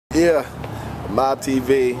Yeah, Mobb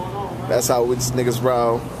TV. That's how we niggas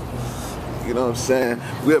roll. You know what I'm saying?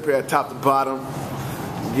 We up here at top to bottom,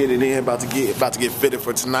 getting in, about to get fitted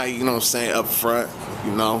for tonight. You know what I'm saying? Up front,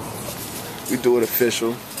 you know, we do it official.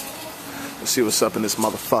 Let's see what's up in this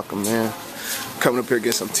motherfucker, man. Coming up here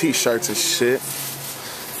get some t-shirts and shit.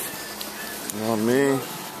 You know what I mean?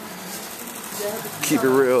 Keep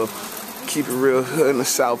it real hood in the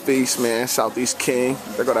southeast, man. Southeast King.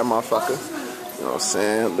 There go that motherfucker. You know what I'm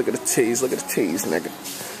saying? Look at the tees, nigga.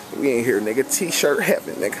 We ain't here, nigga. T-shirt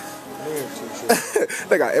heaven, nigga.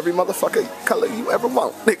 They got every motherfucking color you ever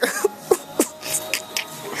want, nigga.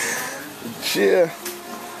 Yeah.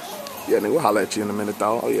 Yeah, nigga, we'll holler at you in a minute,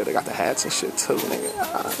 though. Oh, yeah, they got the hats and shit, too,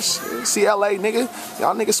 nigga. See LA, nigga?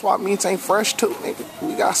 Y'all niggas swap meets ain't fresh, too, nigga.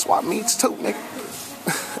 We got swap meets, too, nigga.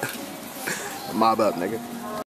 Mob up, nigga.